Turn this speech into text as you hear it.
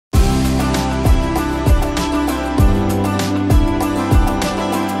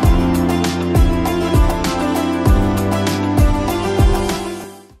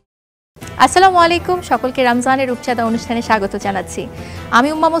আসসালামু আলাইকুম, সকলকে রমজানের রূপচাঁদা অনুষ্ঠানে স্বাগত জানাচ্ছি। আমি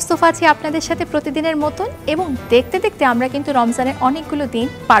উম্মা মোস্তফা আছি আপনাদের সাথে প্রতিদিনের মতন, এবং দেখতে দেখতে আমরা কিন্তু রমজানের অনেকগুলো দিন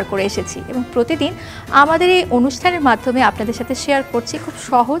পার করে এসেছি এবং প্রতিদিন আমাদের এই অনুষ্ঠানের মাধ্যমে আপনাদের সাথে শেয়ার করছি খুব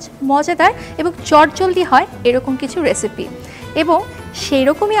সহজ, মজাদার এবং চটজলদি হয় এরকম কিছু রেসিপি। এবং সেই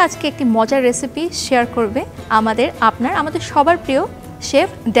রকমই আজকে একটি মজার রেসিপি শেয়ার করবে আমাদের সবার প্রিয় শেফ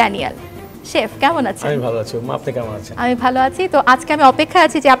ড্যানিয়েল। শেফ কেমন আছেন? আমি ভালো আছি। আপনি কেমন আছেন? আমি ভালো আছি। তো আজকে আমি অপেক্ষায়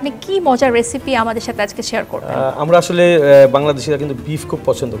আছি যে আপনি কি মজার রেসিপি আমাদের সাথে আজকে শেয়ার করবেন। আমরা আসলে বাংলাদেশিরা কিন্তু বিফ খুব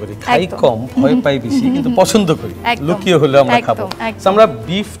পছন্দ করি, খাই কম, ভয় পাই বেশি, কিন্তু পছন্দ করি, লুকিয়ে হলে আমরা খাবো। আমরা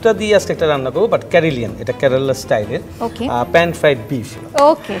বিফটা দিয়ে আজকে একটা রান্না করব, বাট ক্যারিলিয়ান, এটা কেরালা স্টাইলের প্যান ফ্রাইড বিফ।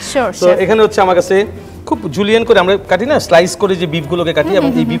 ওকে, শিওর। তো এখানে হচ্ছে আমার কাছে খুব জুলিয়ান করে আমরা কাটি না, স্লাইস করে যে বিফগুলোকে কাটি, এবং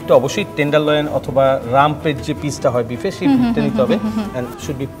এই বিফটা অবশ্যই টেন্ডারলয়েন অথবা রামপেট যে পিসটা হয় বিফে, সেই বিফটা নিতে হবে, and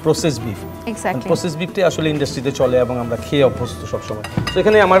should be process beef. Exactly, process বিফটা আসলে ইন্ডাস্ট্রিতে চলে এবং আমরা খেয়ে অভ্যস্ত সবসময়। তো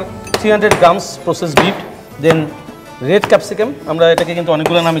এখানে আমার 300 গ্রামস প্রসেস বিফ, দেন রেড ক্যাপসিকাম, আমরা এটাকে কিন্তু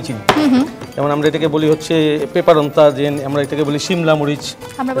অনেকগুলো নামে চিনি, যেমন আমরা এটাকে বলি হচ্ছে পেপারন্তা, দেন আমরা এটাকে বলি শিমলা মরিচ,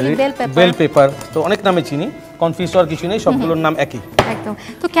 আমরা বলি বেল পেপার, তো অনেক নামে চিনি, কনফিউজ হওয়ার কিছু নেই, সবগুলোর নাম একই। একদম।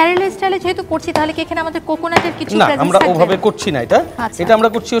 তো কেরালা স্টাইলে যেহেতু করছি, তাহলে কি এখানে আমাদের কোকোনাটের কিছু না, আমরা ওভাবে করছি না, এটা আমরা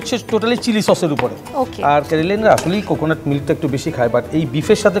করছি হচ্ছে টোটালি চিলি সসের উপরে। আর কেরালিয়ানরা আসলেই কোকোনাট মিল্কটা একটু বেশি খায়, বাট এই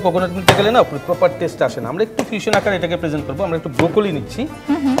বিফের সাথে কোকোনাট মিল্কটা গেলে না প্রপার টেস্ট আসে না। আমরা একটু ফিউশন আকারে এটাকে প্রেজেন্ট করবো। আমরা একটু ব্রোকলি নিচ্ছি,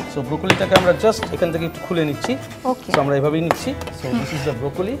 সো ব্রোকলিটাকে আমরা জাস্ট এখান থেকে একটু খুলে নিচ্ছি, সো আমরা এভাবেই নিচ্ছি। So this is the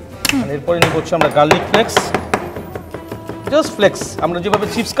broccoli, আর এরপরে নিব হচ্ছে আমরা গার্লিক ফ্লেক্স, জাস্ট ফ্লেক্স, আমরা যেভাবে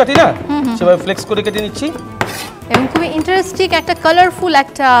চিপস কাটি না সেভাবে ফ্লেক্স করে কেটে নিচ্ছি। এবং খুবই ইন্টারেস্টিং একটা কালারফুল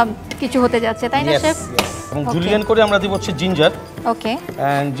একটা কিছু হতে যাচ্ছে, তাই না শেফ? এবং জুলিয়ান করে আমরা দিব হচ্ছে জিঞ্জার। ওকে,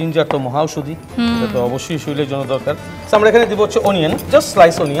 এন্ড জিঞ্জার তো মহাঔষধি, এটা তো অবশ্যই শরীরের জন্য দরকার। সো আমরা এখানে দিব হচ্ছে onion, just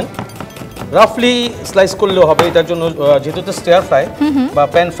slice onion, রাফলি slice করলেও হবে। এটার জন্য যেহেতু এটা স্টিয়ার ফ্রাই বা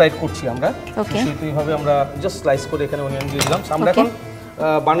প্যান ফ্রাইড করছি আমরা, সেইভাবে আমরা জাস্ট স্লাইস করে এখানে অনিয়ন দিয়ে দিলাম। আমরা এখন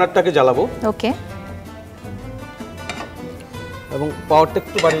বার্নারটাকে জ্বালাবো। ওকে, এবং পাওয়ারটা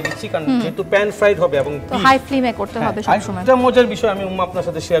একটু বাড়িয়ে দিচ্ছি, কারণ যেহেতু প্যান ফ্রাইড হবে এবং হাই ফ্লেমে করতে হবে সব সময়। একটা মজার বিষয় আমি আপনার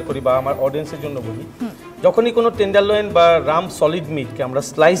সাথে শেয়ার করি বা আমার অডিয়েন্সের জন্য বলি, যখনই কোনো টেন্ডারলয়েন বা রাম সলিড মিটকে আমরা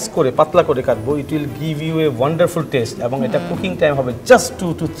স্লাইস করে পাতলা করে কাটবো, it will give U a wonderful test, এবং এটা কুকিং টাইম হবে জাস্ট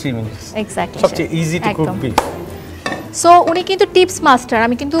 2 to 3 মিনিটস। এক্স্যাক্টলি, সবচেয়ে easy to cook beef. So উনি কিন্তু টিপস মাস্টার,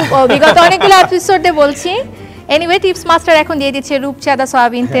 আমি কিন্তু বিগত অনেকগুলো এপিসোডে বলছি। এনিওয়ে, টিপস মাস্টার এখন দিয়ে দিচ্ছে রূপচাঁদা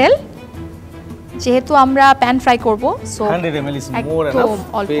সয়াবিন তেল, যেহেতু আমরা প্যান ফ্রাই করব। So 100 ml is more enough,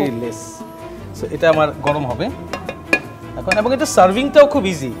 very less. So এটা আমার গরম হবে এখন, এবং এটা সার্ভিংটাও খুব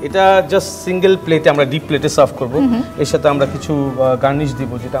ইজি। এটা জাস্ট সিঙ্গেল প্লেটে আমরা ডিপ প্লেটে সার্ভ করব। এর সাথে আমরা কিছু গার্নিশ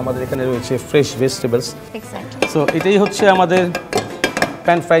দিব, যেটা আমাদের এখানে রয়েছে ফ্রেশ ভেজিটেবলস। এক্স্যাক্টলি। সো এটাই হচ্ছে আমাদের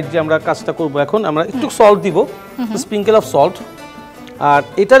প্যান ফ্রাইড যে আমরা কাজটা করব। এখন আমরা একটু সল্ট দিব, স্প্রিঙ্কেল অফ সল্ট, আর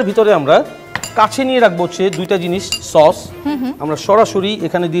এটার ভিতরে আমরা কাছে নিয়ে রাখবো হচ্ছে দুইটা জিনিস, সস। আমরা সরাসরি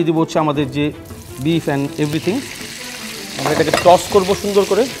এখানে দিয়ে দিব হচ্ছে আমাদের যে বিফ অ্যান্ড এভরিথিং। আমরা এটাকে টস করব সুন্দর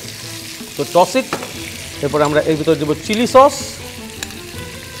করে, তো টস ইট। এরপরে আমরা এর ভিতরে দেবো চিলি সস,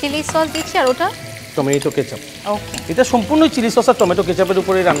 দিচ্ছি, আর ওটা টমেটো কেচাপ। ওকে, এটা সম্পূর্ণ চিলি সস আর টমেটো কেচাপের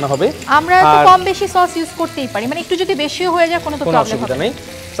উপরে রান্না হবে। আমরা একটু কম বেশি সস ইউজ করতেই পারি, মানে একটু যদি বেশিও হয়ে যায় কোনো অসুবিধা নেই।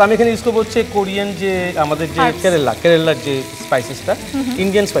 তো আমি এখানে ইউজ করবো হচ্ছে কোরিয়ান যে আমাদের যে কেরালার যে স্পাইসেসটা,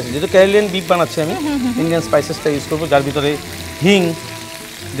 ইন্ডিয়ান স্পাইসেস, যেহেতু কেরালিয়ান বিফ বানাচ্ছি আমি, ইন্ডিয়ান স্পাইসেসটা ইউজ করবো, যার ভিতরে হিং,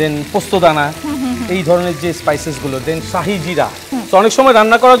 দেন পোস্তদানা, এই ধরনের যে স্পাইসেসগুলো, দেন শাহি জিরা। তো অনেক সময়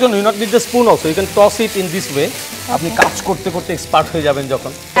রান্না করার জন্য you not need the spoon also, you can toss it in this way. আপনি কাজ করতে করতে এক্সপার্ট হয়ে যাবেন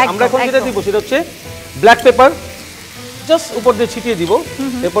যখন। আমরা এখন যেটা দিব সেটা হচ্ছে ব্ল্যাক পেপার, জাস্ট উপর দিয়ে ছিটিয়ে দিব।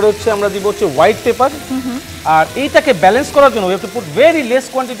 এরপরে হচ্ছে আমরা দিব হচ্ছে হোয়াইট পেপার, আর এইটাকে ব্যালেন্স করার জন্য we have to put very less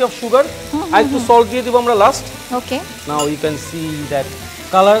quantity of sugar, আর একটু সল্ট দিয়ে দিব আমরা last. Okay, now you can see that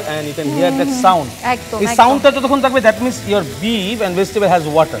color and you can hear that sound. এই সাউন্ডটা যতক্ষণ থাকবে, that means your beef and vegetable has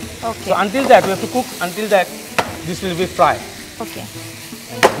water. So until that we have to cook, until that this will be fried. Okay,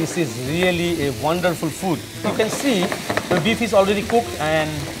 this is really a wonderful food. You can see the beef is already cooked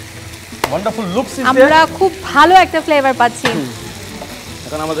and wonderful looks is there. আমরা খুব ভালো একটা flavour পাচ্ছি।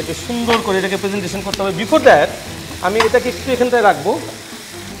 এখন আমাদেরকে সুন্দর করে এটাকে প্রেজেন্টেশন করতে হবে। বিফোর দ্যাট আমি এটাকে একটু এখানটায় রাখবো।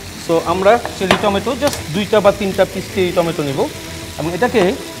 সো আমরা চেরি টমেটো, জাস্ট 2টা বা 3টা পিস চেরি টমেটো নিব, এবং এটাকে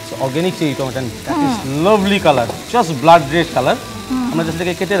organic cherry tomato, that is lovely colour, just blood red colour. আমরা জাস্ট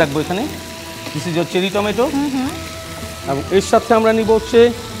এটাকে কেটে রাখবো এখানে। This is your cherry tomato, এবং এর সাথে আমরা নিব হচ্ছে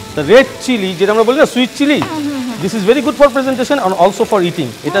দ্য রেড চিলি, যেটা আমরা বলি না sweet chilli. This is very good for presentation and also for eating.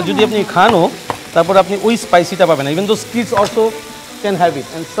 এটা যদি আপনি খানও, তারপর আপনি ওই স্পাইসিটা পাবেন, even though kids also can have it.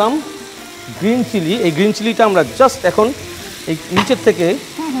 And some green chilli, এই গ্রিন চিলিটা আমরা জাস্ট এখন এই নিচের থেকে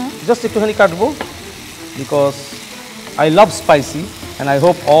জাস্ট একটুখানি কাটবো, because I love spicy And I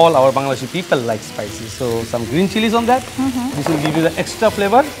hope all our Bangladeshi people like spicy. So some green chilies on that. This will give you the extra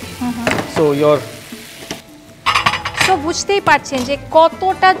flavor. So your so বুঝতেই পারছেন যে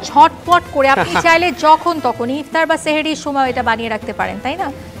কতটা ঝটপট করে আপনি চাইলে যখন তখন ইফতার বা সেহরির সময় এটা বানিয়ে রাখতে পারেন, তাই না?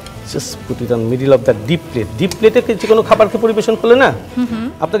 just put it on middle of that deep plate. Deep plate এ যে কোনো খাবারকে পরিবেশন করলে না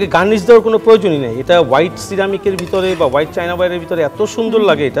আপনাকে গার্নিশ দেওয়ার কোনো প্রয়োজনই নেই। এটা হোয়াইট সিরামিকের ভিতরে বা হোয়াইট চায়না ওয়্যারের ভিতরে এত সুন্দর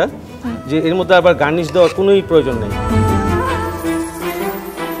লাগে এটা যে এর মধ্যে আবার গার্নিশ দেওয়ার কোনোই প্রয়োজন নেই।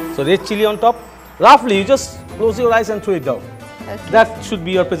 So red chili on top. Roughly you just close your eyes and throw it down. That should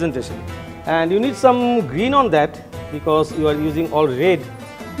be your presentation. And you need some green on that because you are using all red.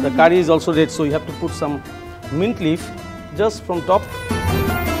 The curry is also red, so you have to put some mint leaf just from top.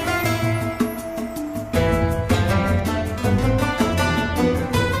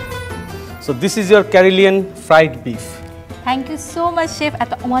 So this is your Karelian fried beef. Thank you so much chef,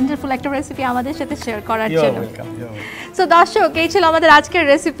 এত wonderful একটা recipe আমাদের সাথে share করার You're জন্য। welcome. You're welcome. So দর্শক, এই ছিল আমাদের আজকের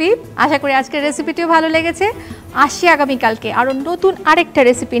রেসিপি। আশা করি আজকের রেসিপিটিও ভালো লেগেছে। আসি আগামীকালকে আরও নতুন আরেকটা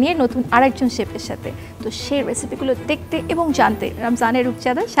রেসিপি নিয়ে, নতুন আরেকজন শেফের সাথে। তো সেই রেসিপিগুলো দেখতে এবং জানতে রমজানের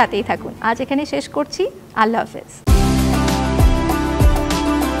রূপচাঁদার সাথেই থাকুন। আজ এখানে শেষ করছি। আল্লাহ হাফেজ।